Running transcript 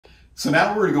So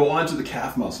now we're going to go on to the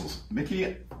calf muscles.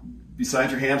 Mickey,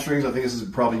 besides your hamstrings, I think this is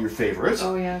probably your favorite.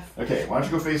 Oh, yeah. Okay, why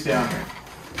don't you go face down here.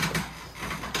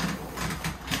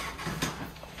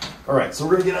 All right, so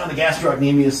we're going to get on the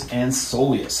Gastrocnemius and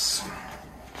Soleus.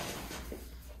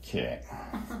 Okay.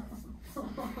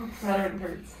 That already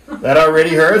hurts. That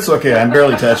already hurts? Okay, I'm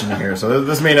barely touching it here, so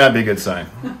this may not be a good sign.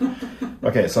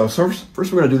 Okay, so first we're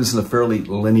going to do this in a fairly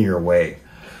linear way.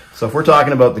 So if we're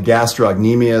talking about the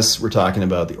gastrocnemius, we're talking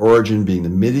about the origin being the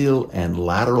medial and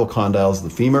lateral condyles of the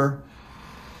femur,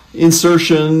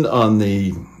 insertion on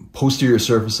the posterior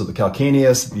surface of the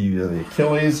calcaneus via the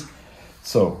Achilles.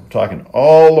 So we're talking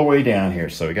all the way down here,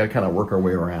 so we got to kind of work our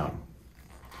way around.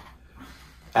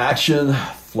 Action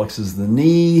flexes the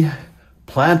knee,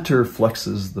 plantar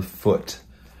flexes the foot.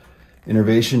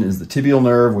 Innervation is the tibial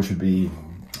nerve, which would be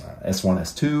S1,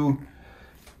 S2.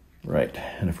 Right,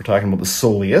 and if we're talking about the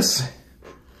soleus,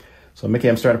 so Mickey,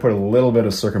 I'm starting to put a little bit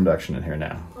of circumduction in here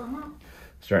now.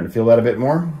 Starting to feel that a bit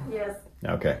more? Yes.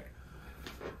 Okay.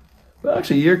 Well,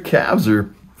 actually, your calves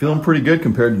are feeling pretty good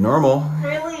compared to normal.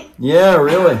 Really? Yeah,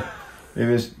 really.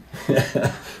 Maybe it's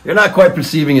you're not quite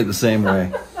perceiving it the same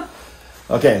way.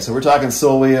 Okay, so we're talking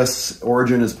soleus.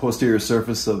 Origin is posterior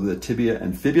surface of the tibia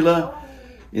and fibula.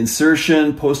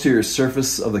 Insertion, posterior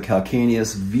surface of the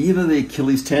calcaneus via the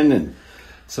Achilles tendon.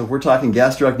 So if we're talking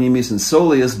gastrocnemius and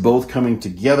soleus, both coming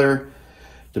together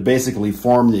to basically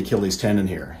form the Achilles tendon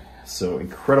here. So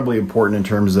incredibly important in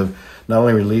terms of not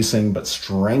only releasing, but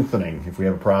strengthening if we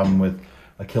have a problem with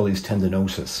Achilles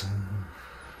tendinosis.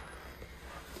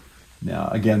 Now,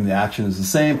 again, the action is the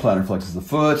same. Plantar flexes the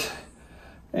foot.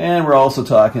 And we're also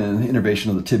talking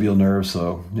innervation of the tibial nerve,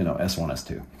 so, you know, S1,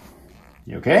 S2.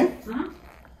 You okay?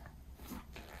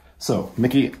 So,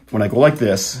 Mickey, when I go like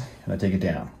this, and I take it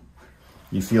down,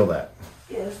 you feel that?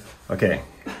 Yes. Okay.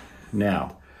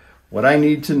 Now, what I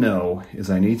need to know is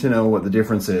I need to know what the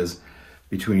difference is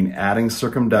between adding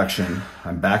circumduction,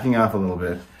 I'm backing off a little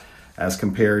bit, as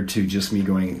compared to just me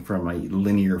going from a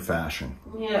linear fashion.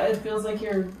 Yeah, it feels like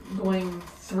you're going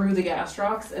through the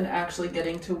gastrocs and actually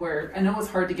getting to where, I know it's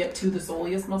hard to get to the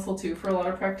soleus muscle too for a lot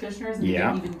of practitioners and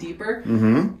get even deeper,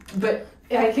 but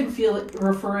I can feel it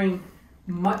referring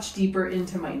much deeper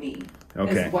into my knee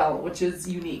as well, which is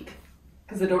unique.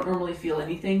 Because I don't normally feel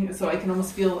anything, so I can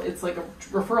almost feel it's like a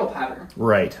referral pattern.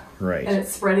 Right, right. And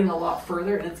it's spreading a lot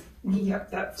further, and it's, yeah,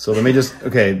 that's... So let me just,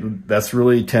 okay, that's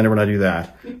really tender when I do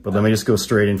that, but let me just go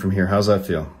straight in from here. How's that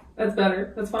feel? That's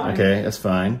better, that's fine. Okay, that's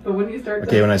fine. But when you start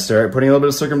okay, when I start putting a little bit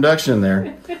of circumduction in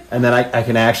there, and then I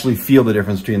can actually feel the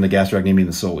difference between the gastrocnemius and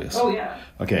the soleus. Oh, yeah.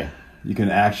 Okay, you can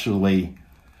actually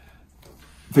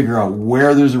figure out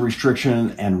where there's a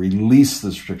restriction and release the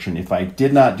restriction. If I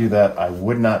did not do that, I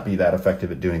would not be that effective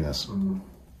at doing this.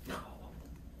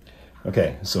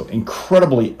 Okay, so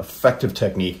incredibly effective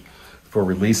technique for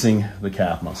releasing the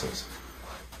calf muscles.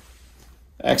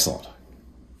 Excellent.